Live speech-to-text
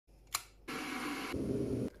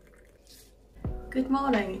Good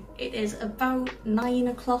morning. It is about 9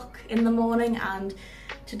 o'clock in the morning and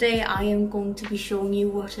today I am going to be showing you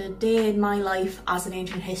what a day in my life as an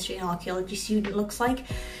ancient history and archaeology student looks like.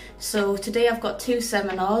 So today I've got two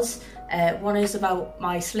seminars. One is about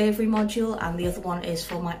my slavery module and the other one is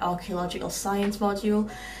for my archaeological science module.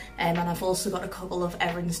 And I've also got a couple of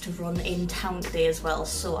errands to run in town today as well,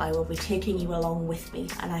 so I will be taking you along with me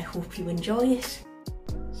and I hope you enjoy it.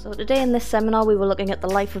 So today in this seminar we were looking at the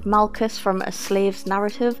life of Malchus from a slave's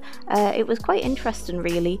narrative. It was quite interesting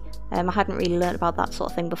really. I hadn't really learned about that sort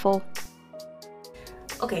of thing before.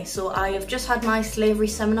 Okay, so I have just had my slavery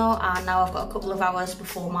seminar and now I've got a couple of hours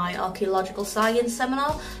before my archaeological science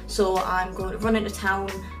seminar. So I'm going to run into town.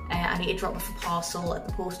 I need to drop off a parcel at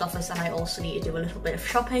the post office and I also need to do a little bit of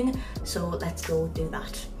shopping. So let's go do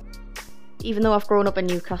that. Even though I've grown up in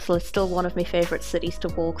Newcastle, it's still one of my favourite cities to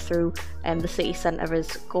walk through. The city centre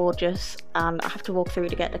is gorgeous and I have to walk through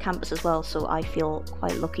to get to campus as well, so I feel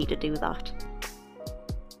quite lucky to do that.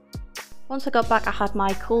 Once I got back I had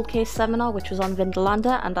my cold case seminar which was on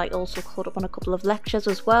Vindolanda, and I also caught up on a couple of lectures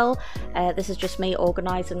as well. This is just me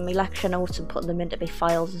organising my lecture notes and putting them into my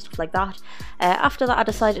files and stuff like that. After that I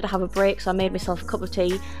decided to have a break, so I made myself a cup of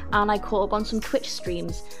tea and I caught up on some Twitch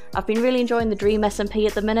streams. I've been really enjoying the Dream SMP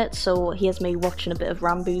at the minute, so here's me watching a bit of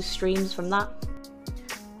Rambu's streams from that.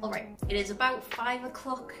 Alright, it is about 5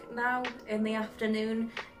 o'clock now in the afternoon,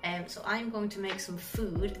 so I'm going to make some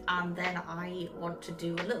food and then I want to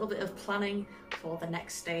do a little bit of planning for the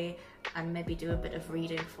next day and maybe do a bit of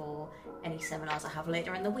reading for any seminars I have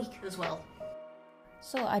later in the week as well.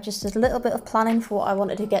 So I just did a little bit of planning for what I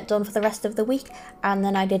wanted to get done for the rest of the week, and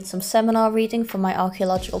then I did some seminar reading for my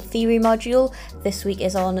archaeological theory module. This week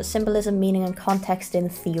is on symbolism, meaning and context in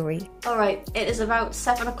theory. Alright, it is about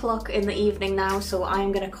 7 o'clock in the evening now, so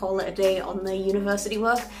I'm going to call it a day on the university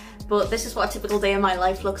work, but this is what a typical day in my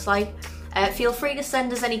life looks like. Feel free to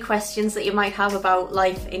send us any questions that you might have about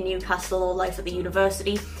life in Newcastle or life at the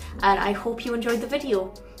university, and I hope you enjoyed the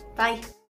video. Bye!